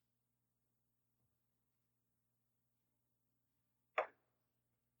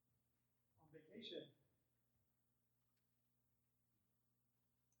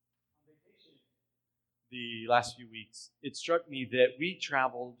The last few weeks, it struck me that we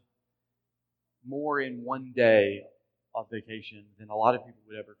traveled more in one day of vacation than a lot of people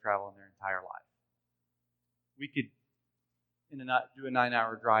would ever travel in their entire life. We could do a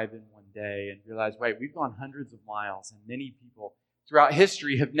 9-hour drive in one day and realize, wait, we've gone hundreds of miles, and many people throughout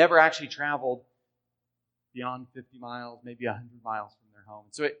history have never actually traveled beyond 50 miles, maybe 100 miles from their home.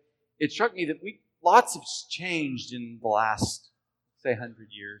 So it struck me that lots have changed in the last, say, 100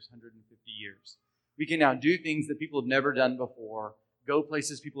 years, 150 years. We can now do things that people have never done before, go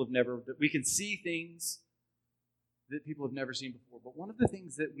places people have never, we can see things that people have never seen before. But one of the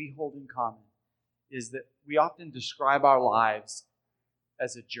things that we hold in common is that we often describe our lives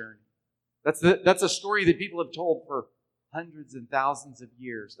as a journey. That's a story that people have told for hundreds and thousands of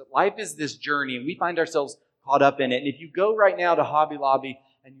years, that life is this journey, and we find ourselves caught up in it. And if you go right now to Hobby Lobby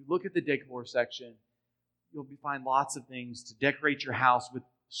and you look at the decor section, you'll find lots of things to decorate your house with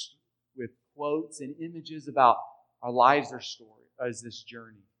quotes and images about our lives, our story, as this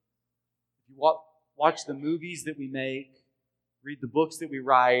journey. If you watch the movies that we make, read the books that we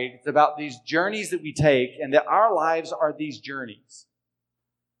write, it's about these journeys that we take, and that our lives are these journeys.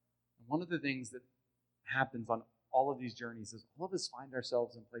 And one of the things that happens on all of these journeys is all of us find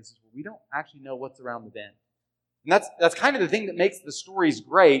ourselves in places where we don't actually know what's around the bend. And that's kind of the thing that makes the stories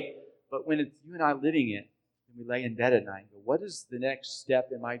great, but when it's you and I living it, and we lay in bed at night and go, what is the next step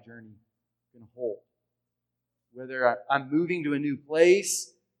in my journey going to hold? Whether I'm moving to a new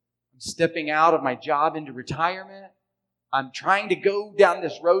place, I'm stepping out of my job into retirement, I'm trying to go down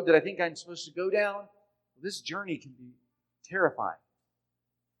this road that I think I'm supposed to go down, this journey can be terrifying.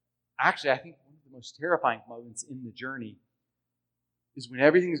 Actually, I think one of the most terrifying moments in the journey is when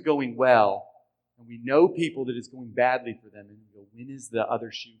everything's going well and we know people that it's going badly for them, and we go, when is the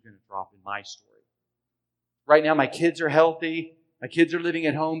other shoe going to drop in my story? Right now, my kids are healthy. My kids are living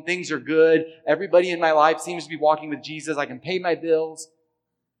at home. Things are good. Everybody in my life seems to be walking with Jesus. I can pay my bills.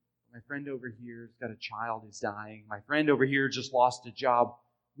 My friend over here has got a child who's dying. My friend over here just lost a job.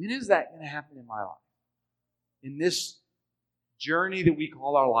 When is that going to happen in my life? In this journey that we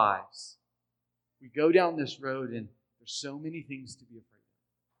call our lives, we go down this road and there's so many things to be afraid of.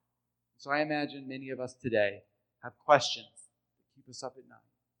 So I imagine many of us today have questions that keep us up at night.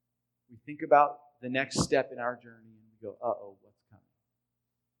 We think about the next step in our journey and we go, uh-oh, what's coming?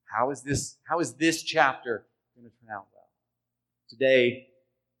 How is this chapter going to turn out well? Today,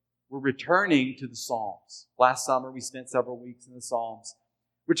 we're returning to the Psalms. Last summer, we spent several weeks in the Psalms,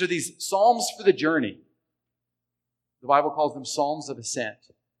 which are these Psalms for the journey. The Bible calls them Psalms of Ascent.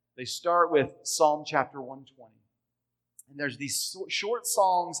 They start with Psalm chapter 120. And there's these short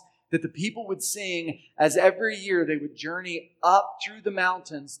songs that the people would sing as every year they would journey up through the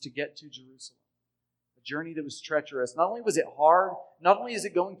mountains to get to Jerusalem. A journey that was treacherous. Not only was it hard, not only is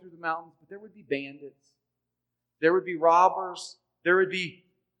it going through the mountains, but there would be bandits. There would be robbers. There would be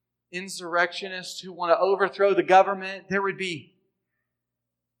insurrectionists who want to overthrow the government. There would be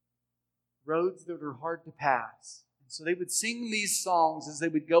roads that are hard to pass. And so they would sing these songs as they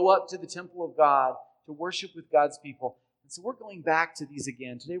would go up to the temple of God to worship with God's people. And so we're going back to these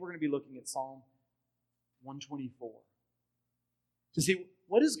again. Today we're going to be looking at Psalm 124 to see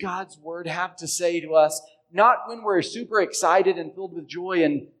what does God's Word have to say to us, not when we're super excited and filled with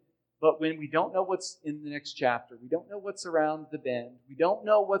joy, but when we don't know what's in the next chapter. We don't know what's around the bend. We don't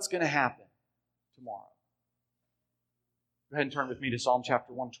know what's going to happen tomorrow. Go ahead and turn with me to Psalm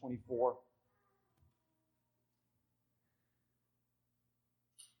chapter 124.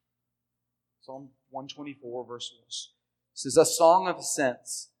 Psalm 124, verse 1. This is a song of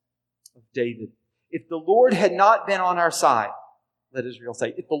ascents of David. If the Lord had not been on our side, let Israel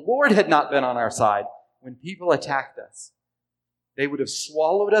say, if the Lord had not been on our side when people attacked us, they would have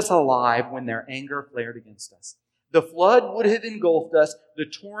swallowed us alive when their anger flared against us. The flood would have engulfed us. The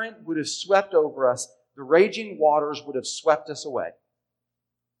torrent would have swept over us. The raging waters would have swept us away.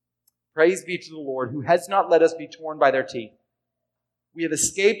 Praise be to the Lord, who has not let us be torn by their teeth. We have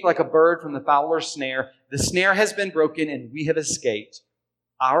escaped like a bird from the fowler's snare. The snare has been broken, and we have escaped.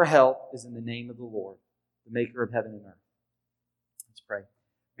 Our help is in the name of the Lord, the maker of heaven and earth. Let's pray.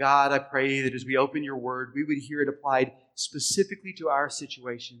 God, I pray that as we open your word, we would hear it applied specifically to our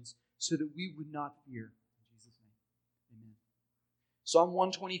situations so that we would not fear. In Jesus' name, amen. Psalm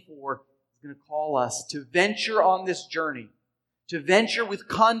 124 is going to call us to venture on this journey, to venture with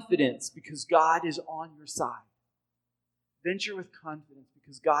confidence because God is on your side. Venture with confidence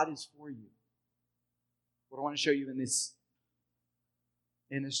because God is for you. What I want to show you in this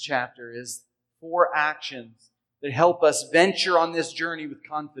chapter is 4 actions that help us venture on this journey with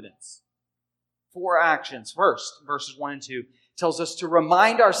confidence. 4 actions. First, verses 1 and 2 tells us to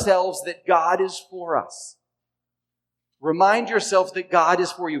remind ourselves that God is for us. Remind yourself that God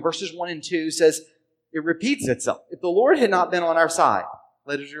is for you. Verses 1 and 2 says, it repeats itself. If the Lord had not been on our side,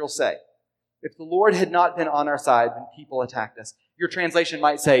 let Israel say, if the Lord had not been on our side when people attacked us. Your translation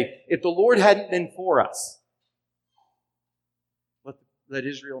might say, if the Lord hadn't been for us. Let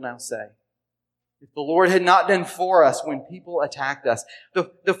Israel now say, if the Lord had not been for us when people attacked us.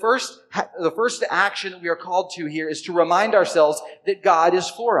 The first action that we are called to here is to remind ourselves that God is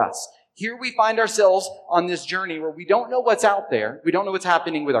for us. Here we find ourselves on this journey where we don't know what's out there. We don't know what's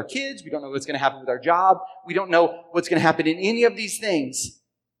happening with our kids. We don't know what's going to happen with our job. We don't know what's going to happen in any of these things.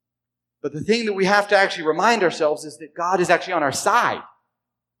 But the thing that we have to actually remind ourselves is that God is actually on our side.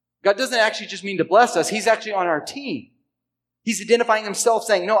 God doesn't actually just mean to bless us. He's actually on our team. He's identifying himself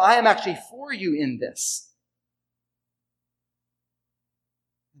saying, no, I am actually for you in this.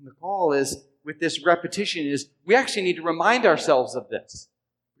 And the call is, with this repetition, is we actually need to remind ourselves of this.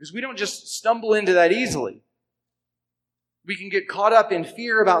 Because we don't just stumble into that easily. We can get caught up in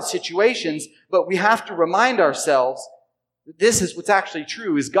fear about situations, but we have to remind ourselves that this is what's actually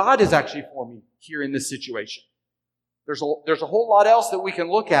true, is God is actually for me here in this situation. There's a whole lot else that we can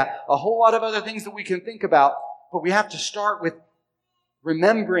look at, a whole lot of other things that we can think about, but we have to start with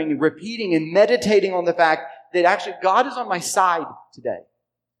remembering, repeating, and meditating on the fact that actually God is on my side today.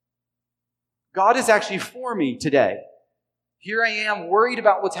 God is actually for me today. Here I am worried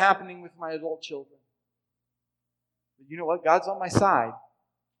about what's happening with my adult children. But you know what? God's on my side.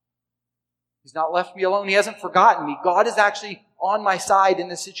 He's not left me alone. He hasn't forgotten me. God is actually on my side in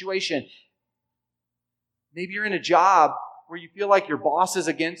this situation. Maybe you're in a job where you feel like your boss is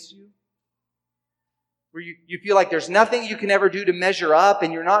against you. Where you feel like there's nothing you can ever do to measure up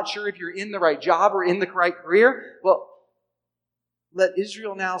and you're not sure if you're in the right job or in the right career. Well, let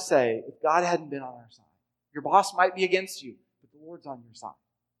Israel now say, if God hadn't been on our side, your boss might be against you, but the Lord's on your side.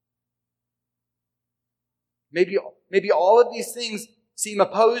 Maybe all of these things seem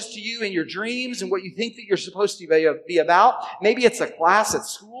opposed to you in your dreams and what you think that you're supposed to be about. Maybe it's a class at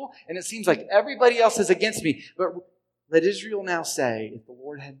school and it seems like everybody else is against me. But let Israel now say, if the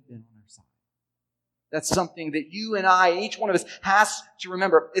Lord hadn't been on our side. That's something that you and I, each one of us, has to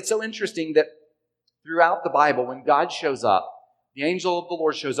remember. It's so interesting that throughout the Bible, when God shows up, the angel of the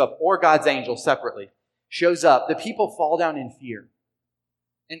Lord shows up, or God's angel separately shows up, the people fall down in fear.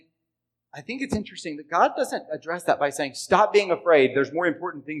 And I think it's interesting that God doesn't address that by saying, stop being afraid. There's more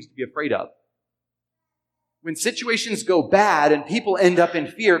important things to be afraid of. When situations go bad and people end up in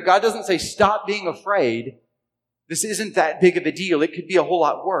fear, God doesn't say, stop being afraid. This isn't that big of a deal. It could be a whole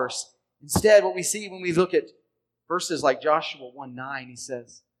lot worse. Instead, what we see when we look at verses like Joshua 1:9, he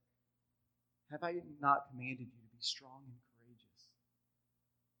says, have I not commanded you to be strong and courageous?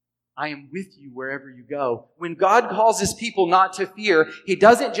 I am with you wherever you go. When God calls his people not to fear, he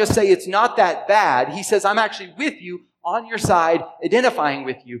doesn't just say it's not that bad. He says, I'm actually with you, on your side, identifying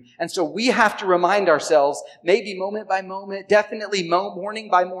with you. And so we have to remind ourselves, maybe moment by moment, definitely morning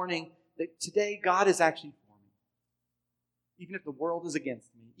by morning, that today God is actually for me. Even if the world is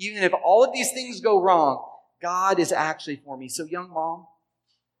against me. Even if all of these things go wrong, God is actually for me. So young mom,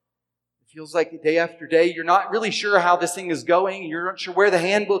 it feels like day after day, you're not really sure how this thing is going. You're not sure where the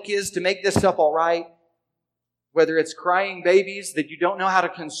handbook is to make this stuff all right. Whether it's crying babies that you don't know how to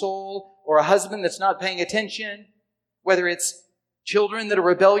console, or a husband that's not paying attention. Whether it's children that are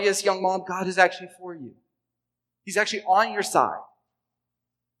rebellious, young mom, God is actually for you. He's actually on your side.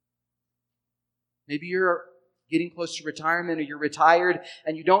 Maybe you're getting close to retirement, or you're retired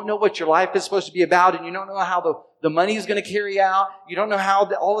and you don't know what your life is supposed to be about, and you don't know how the money is going to carry out. You don't know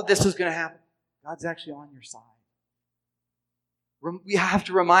how all of this is going to happen. God's actually on your side. We have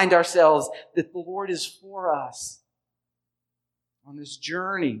to remind ourselves that the Lord is for us on this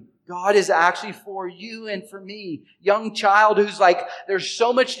journey. God is actually for you and for me. Young child who's like, there's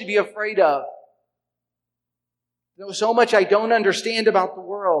so much to be afraid of. There's so much I don't understand about the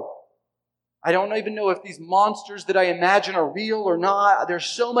world. I don't even know if these monsters that I imagine are real or not. There's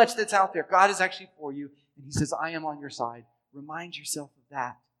so much that's out there. God is actually for you. And he says, I am on your side. Remind yourself of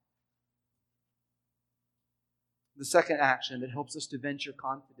that. The second action that helps us to venture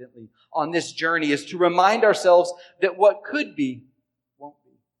confidently on this journey is to remind ourselves that what could be, won't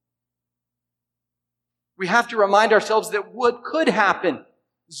be. We have to remind ourselves that what could happen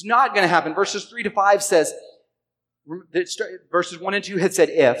is not going to happen. Verses 3-5 says, verses 1 and 2 had said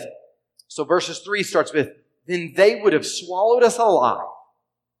if. So verses 3 starts with, then they would have swallowed us alive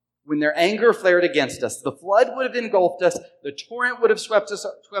when their anger flared against us. The flood would have engulfed us. The torrent would have swept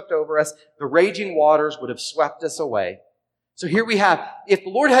over us. The raging waters would have swept us away. So here we have, if the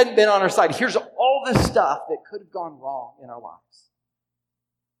Lord hadn't been on our side, here's all all the stuff that could have gone wrong in our lives.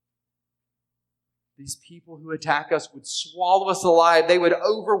 These people who attack us would swallow us alive. They would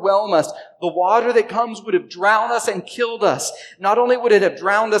overwhelm us. The water that comes would have drowned us and killed us. Not only would it have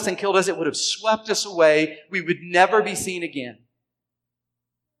drowned us and killed us, it would have swept us away. We would never be seen again.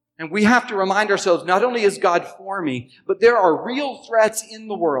 And we have to remind ourselves, not only is God for me, but there are real threats in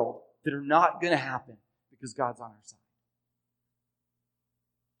the world that are not going to happen because God's on our side.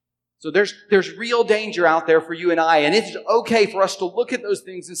 So there's real danger out there for you and I, and it's okay for us to look at those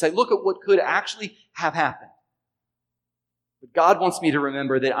things and say, look at what could actually have happened. But God wants me to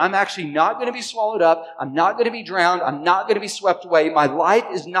remember that I'm actually not going to be swallowed up. I'm not going to be drowned. I'm not going to be swept away. My life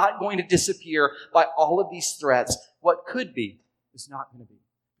is not going to disappear by all of these threats. What could be is not going to be,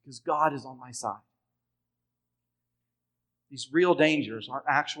 because God is on my side. These real dangers are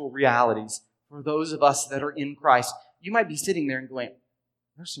actual realities for those of us that are in Christ. You might be sitting there and going,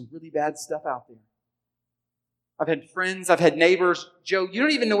 there's some really bad stuff out there. I've had friends, I've had neighbors. Joe, you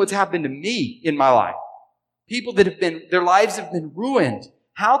don't even know what's happened to me in my life. People that their lives have been ruined.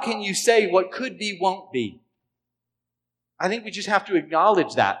 How can you say what could be won't be? I think we just have to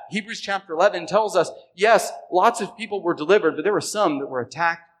acknowledge that. Hebrews chapter 11 tells us, yes, lots of people were delivered, but there were some that were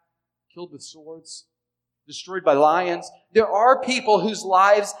attacked, killed with swords, destroyed by lions. There are people whose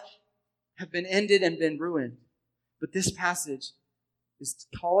lives have been ended and been ruined. But this passage is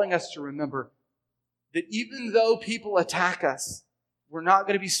calling us to remember that even though people attack us, we're not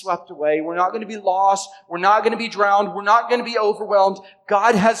going to be swept away. We're not going to be lost. We're not going to be drowned. We're not going to be overwhelmed.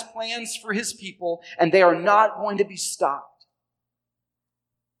 God has plans for His people, and they are not going to be stopped.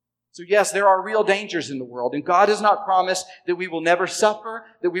 So yes, there are real dangers in the world, and God has not promised that we will never suffer,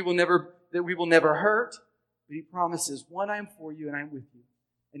 that we will never hurt. But He promises, one, I am for you and I am with you,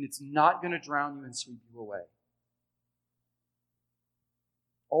 and it's not going to drown you and sweep you away.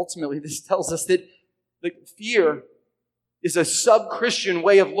 Ultimately, this tells us that fear is a sub-Christian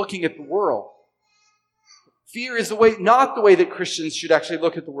way of looking at the world. Fear is not the way that Christians should actually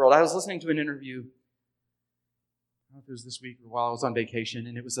look at the world. I was listening to an interview, I don't know if it was this week or while I was on vacation,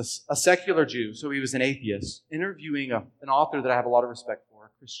 and it was a secular Jew, so he was an atheist, interviewing an author that I have a lot of respect for, a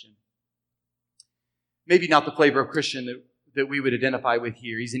Christian. Maybe not the flavor of Christian that we would identify with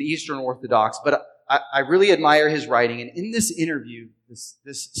here. He's an Eastern Orthodox, but I really admire his writing. And in this interview,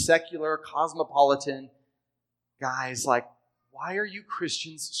 this secular, cosmopolitan guy is like, why are you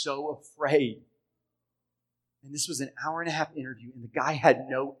Christians so afraid? And this was an hour-and-a-half interview, and the guy had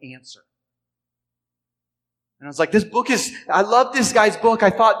no answer. And I was like, I love this guy's book.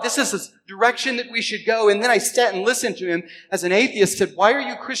 I thought this is the direction that we should go. And then I sat and listened to him as an atheist, said, why are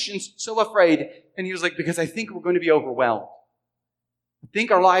you Christians so afraid? And he was like, because I think we're going to be overwhelmed. I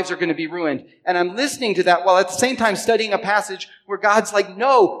think our lives are going to be ruined. And I'm listening to that while at the same time studying a passage where God's like,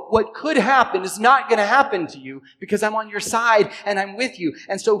 no, what could happen is not going to happen to you because I'm on your side and I'm with you.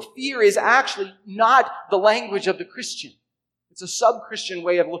 And so fear is actually not the language of the Christian. It's a sub-Christian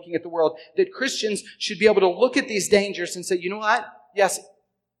way of looking at the world, that Christians should be able to look at these dangers and say, you know what? Yes,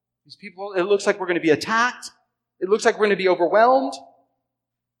 these people, it looks like we're going to be attacked. It looks like we're going to be overwhelmed.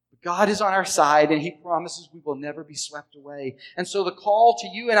 God is on our side, and He promises we will never be swept away. And so the call to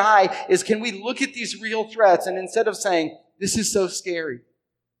you and I is, can we look at these real threats, and instead of saying, this is so scary,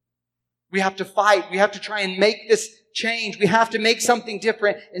 we have to fight, we have to try and make this change, we have to make something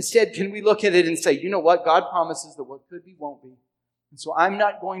different. Instead, can we look at it and say, you know what? God promises that what could be won't be. And so I'm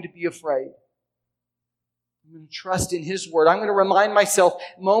not going to be afraid. I'm going to trust in His Word. I'm going to remind myself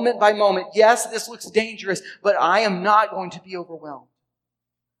moment by moment, yes, this looks dangerous, but I am not going to be overwhelmed.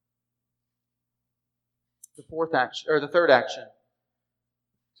 The third action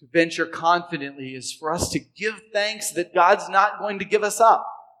to venture confidently is for us to give thanks that God's not going to give us up.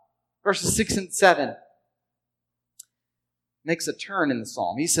 Verses 6 and 7 makes a turn in the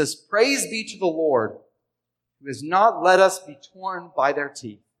psalm. He says, praise be to the Lord, who has not let us be torn by their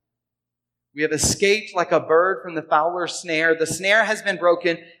teeth. We have escaped like a bird from the fowler's snare. The snare has been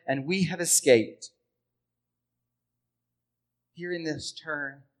broken, and we have escaped. Here in this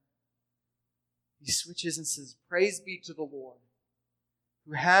turn, he switches and says, praise be to the Lord,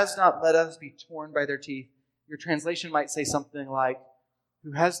 who has not let us be torn by their teeth. Your translation might say something like,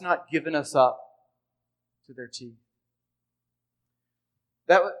 who has not given us up to their teeth.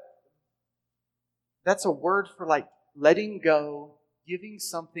 That's a word for like letting go, giving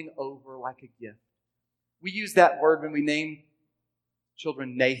something over like a gift. We use that word when we name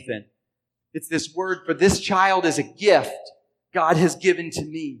children Nathan. It's this word for this child is a gift God has given to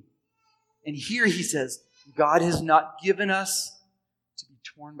me. And here he says, God has not given us to be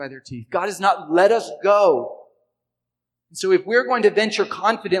torn by their teeth. God has not let us go And so if we're going to venture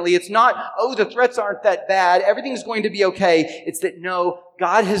confidently, it's not, oh, the threats aren't that bad, everything's going to be okay. It's that, no,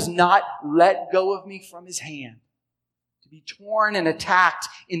 God has not let go of me from His hand to be torn and attacked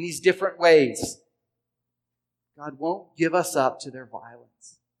in these different ways. God won't give us up to their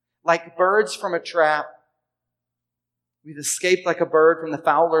violence. Like birds from a trap, we've escaped like a bird from the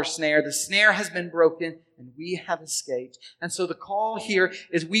fowler's snare. The snare has been broken and we have escaped. And so the call here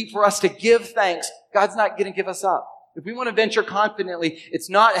is for us to give thanks. God's not going to give us up. If we want to venture confidently, it's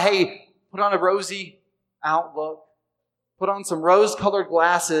not, hey, put on a rosy outlook, put on some rose-colored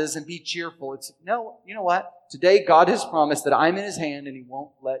glasses and be cheerful. It's, no, you know what? Today God has promised that I'm in His hand and He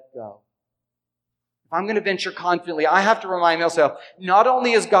won't let go. If I'm going to venture confidently, I have to remind myself, not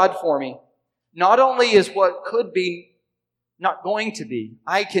only is God for me, not only is what could be not going to be,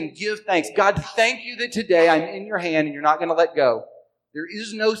 I can give thanks. God, thank you that today I'm in your hand and you're not going to let go. There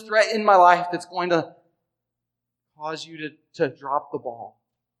is no threat in my life that's going to cause you to drop the ball.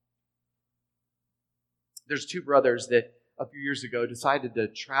 There's two brothers that a few years ago decided to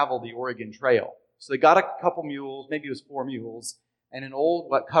travel the Oregon Trail. So they got a couple mules, maybe it was 4 mules, and an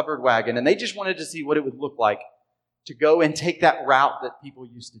old covered wagon, and they just wanted to see what it would look like to go and take that route that people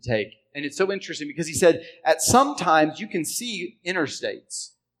used to take. And it's so interesting because he said, at some times you can see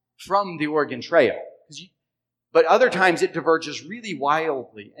interstates from the Oregon Trail, but other times it diverges really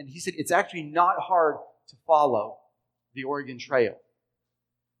wildly. And he said it's actually not hard to follow the Oregon Trail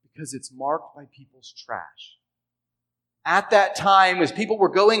because it's marked by people's trash. At that time, as people were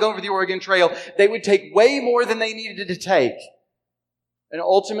going over the Oregon Trail, they would take way more than they needed to take. And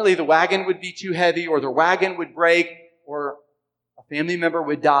ultimately, the wagon would be too heavy, or the wagon would break, or a family member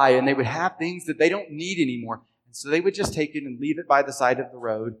would die, and they would have things that they don't need anymore. And so they would just take it and leave it by the side of the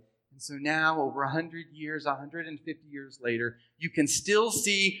road. And so now, over 100 years, 150 years later, you can still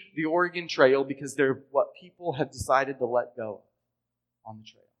see the Oregon Trail because they're what people have decided to let go on the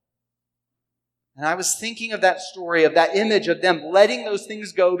trail. And I was thinking of that story, of that image of them letting those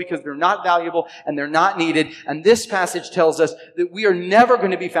things go because they're not valuable and they're not needed. And this passage tells us that we are never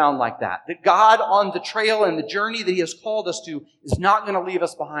going to be found like that. That God on the trail and the journey that He has called us to is not going to leave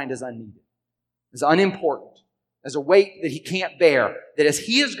us behind as unneeded, as unimportant, as a weight that He can't bear. That as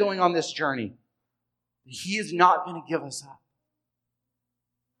He is going on this journey, He is not going to give us up.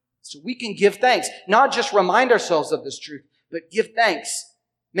 So we can give thanks, not just remind ourselves of this truth, but give thanks.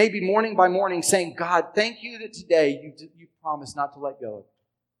 Maybe morning by morning saying, God, thank you that today you promised not to let go of it.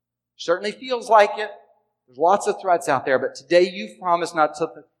 Certainly feels like it. There's lots of threats out there, but today you've promised not to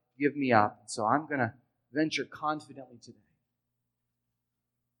give me up. So I'm going to venture confidently today.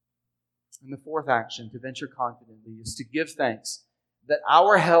 And the fourth action to venture confidently is to give thanks that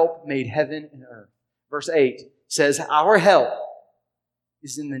our help made heaven and earth. Verse 8 says, our help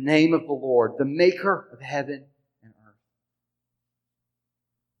is in the name of the Lord, the maker of heaven.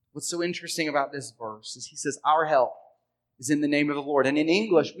 What's so interesting about this verse is he says, our help is in the name of the Lord. And in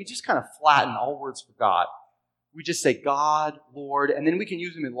English, we just kind of flatten all words for God. We just say God, Lord, and then we can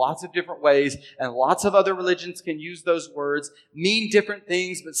use them in lots of different ways, and lots of other religions can use those words, mean different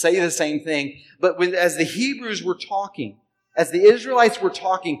things, but say the same thing. But as the Hebrews were talking, as the Israelites were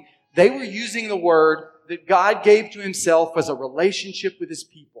talking, they were using the word that God gave to Himself as a relationship with His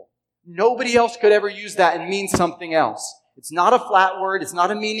people. Nobody else could ever use that and mean something else. It's not a flat word. It's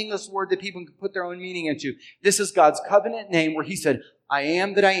not a meaningless word that people can put their own meaning into. This is God's covenant name where He said, I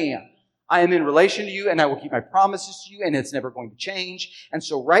am that I am. I am in relation to you and I will keep my promises to you and it's never going to change. And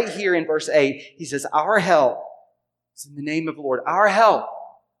so right here in verse 8, He says, our help is in the name of the Lord. Our help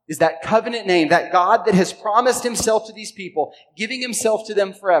is that covenant name, that God that has promised Himself to these people, giving Himself to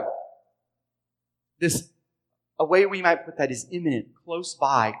them forever. A way we might put that is imminent, close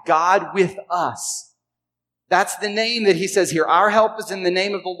by, God with us. That's the name that He says here. Our help is in the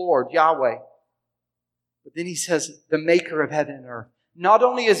name of the Lord, Yahweh. But then He says, the maker of heaven and earth. Not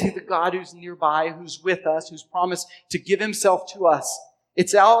only is He the God who's nearby, who's with us, who's promised to give Himself to us.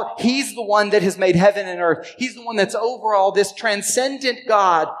 He's the one that has made heaven and earth. He's the one that's over all this, transcendent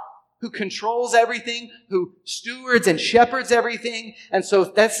God who controls everything, who stewards and shepherds everything. And so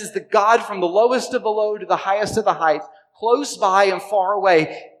this is the God from the lowest of the low to the highest of the heights, close by and far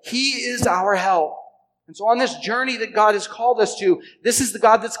away. He is our help. And so on this journey that God has called us to, this is the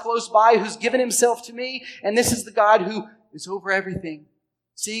God that's close by, who's given Himself to me, and this is the God who is over everything.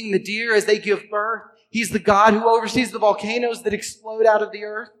 Seeing the deer as they give birth. He's the God who oversees the volcanoes that explode out of the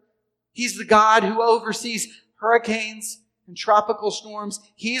earth. He's the God who oversees hurricanes and tropical storms.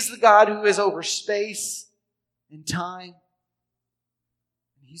 He's the God who is over space and time.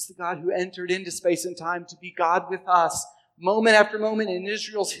 And He's the God who entered into space and time to be God with us, moment after moment in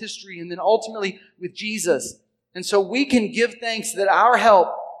Israel's history, and then ultimately with Jesus. And so we can give thanks that our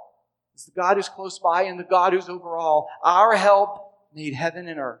help is the God who's close by and the God who's over all. Our help made heaven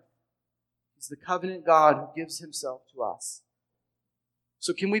and earth. He's the covenant God who gives himself to us.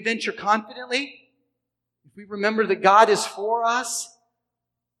 So can we venture confidently? If we remember that God is for us,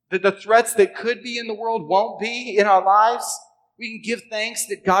 that the threats that could be in the world won't be in our lives, we can give thanks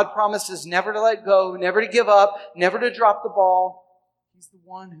that God promises never to let go, never to give up, never to drop the ball. He's the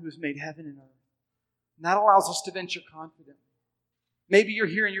one who has made heaven and earth. And that allows us to venture confidently. Maybe you're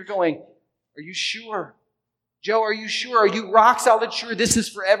here and you're going, are you sure? Joe, are you sure? Are you rock solid sure this is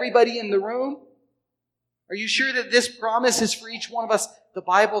for everybody in the room? Are you sure that this promise is for each one of us? The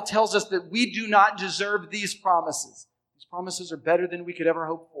Bible tells us that we do not deserve these promises. These promises are better than we could ever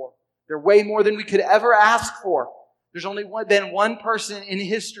hope for. They're way more than we could ever ask for. There's only been one person in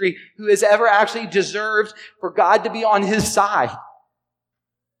history who has ever actually deserved for God to be on his side.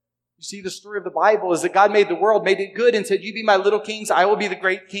 You see, the story of the Bible is that God made the world, made it good, and said, you be my little kings, I will be the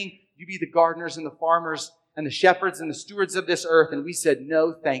great king. You be the gardeners and the farmers and the shepherds and the stewards of this earth. And we said,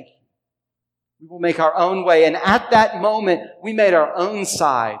 no, thank you. We will make our own way. And at that moment, we made our own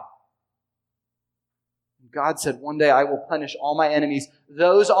side. God said, one day I will punish all my enemies.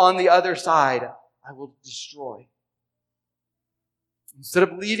 Those on the other side, I will destroy. Instead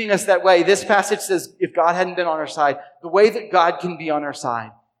of leaving us that way, this passage says, if God hadn't been on our side, the way that God can be on our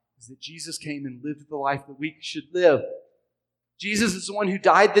side is that Jesus came and lived the life that we should live. Jesus is the one who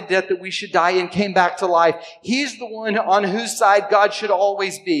died the death that we should die and came back to life. He's the one on whose side God should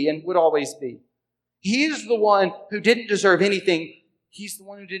always be and would always be. He's the one who didn't deserve anything. He's the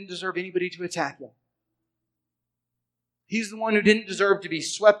one who didn't deserve anybody to attack him. He's the one who didn't deserve to be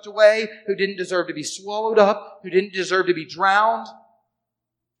swept away, who didn't deserve to be swallowed up, who didn't deserve to be drowned.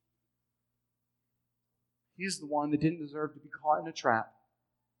 He's the one that didn't deserve to be caught in a trap.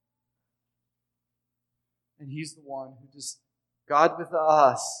 And he's the one who just, God with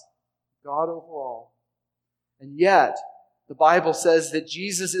us, God over all. And yet, the Bible says that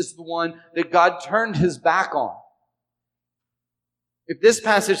Jesus is the one that God turned his back on. If this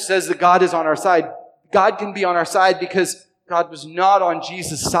passage says that God is on our side, God can be on our side because God was not on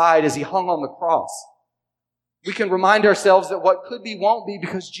Jesus' side as he hung on the cross. We can remind ourselves that what could be won't be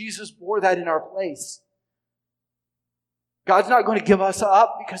because Jesus bore that in our place. God's not going to give us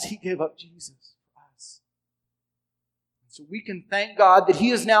up because he gave up Jesus for us. So we can thank God that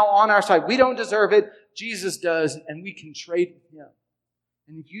he is now on our side. We don't deserve it. Jesus does, and we can trade with him.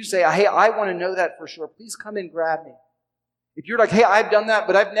 And if you say, hey, I want to know that for sure, please come and grab me. If you're like, hey, I've done that,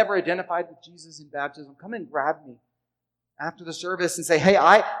 but I've never identified with Jesus in baptism, come and grab me after the service and say, hey,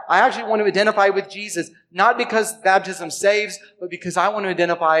 I actually want to identify with Jesus, not because baptism saves, but because I want to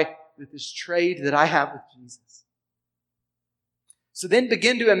identify with this trade that I have with Jesus. So then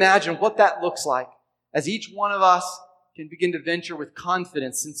begin to imagine what that looks like as each one of us can begin to venture with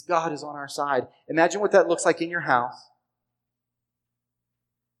confidence since God is on our side. Imagine what that looks like in your house.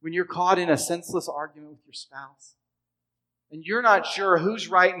 When you're caught in a senseless argument with your spouse. And you're not sure who's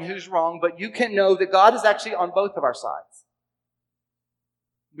right and who's wrong, but you can know that God is actually on both of our sides.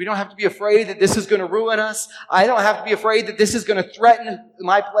 We don't have to be afraid that this is going to ruin us. I don't have to be afraid that this is going to threaten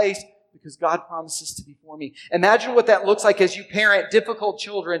my place because God promises to be for me. Imagine what that looks like as you parent difficult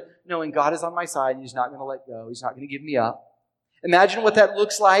children, knowing God is on my side and he's not going to let go. He's not going to give me up. Imagine what that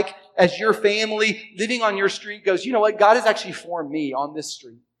looks like as your family living on your street goes, you know what? God is actually for me on this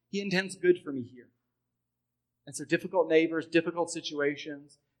street. He intends good for me here. And so difficult neighbors, difficult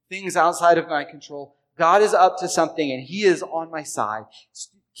situations, things outside of my control, God is up to something and he is on my side.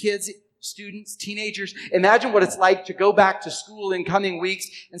 Kids, students, teenagers, imagine what it's like to go back to school in coming weeks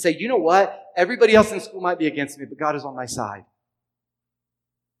and say, you know what? Everybody else in school might be against me, but God is on my side.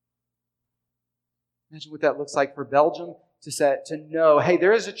 Imagine what that looks like for Belgium to know, hey,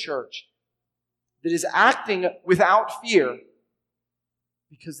 there is a church that is acting without fear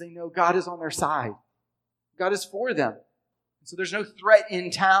because they know God is on their side. God is for them. So there's no threat in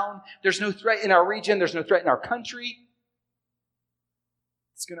town. There's no threat in our region. There's no threat in our country.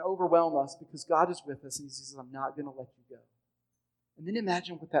 It's going to overwhelm us because God is with us and he says, I'm not going to let you go. And then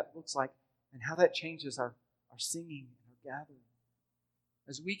imagine what that looks like and how that changes our singing and our gathering.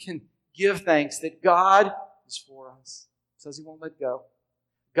 As we can give thanks that God is for us. He says he won't let go.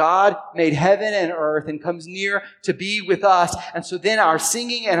 God made heaven and earth and comes near to be with us. And so then our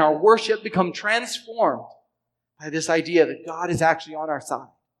singing and our worship become transformed by this idea that God is actually on our side.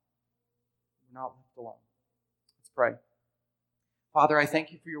 We're not left alone. Let's pray. Father, I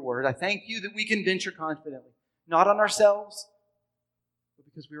thank you for your word. I thank you that we can venture confidently, not on ourselves, but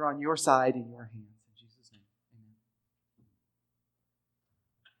because we are on your side in your hand.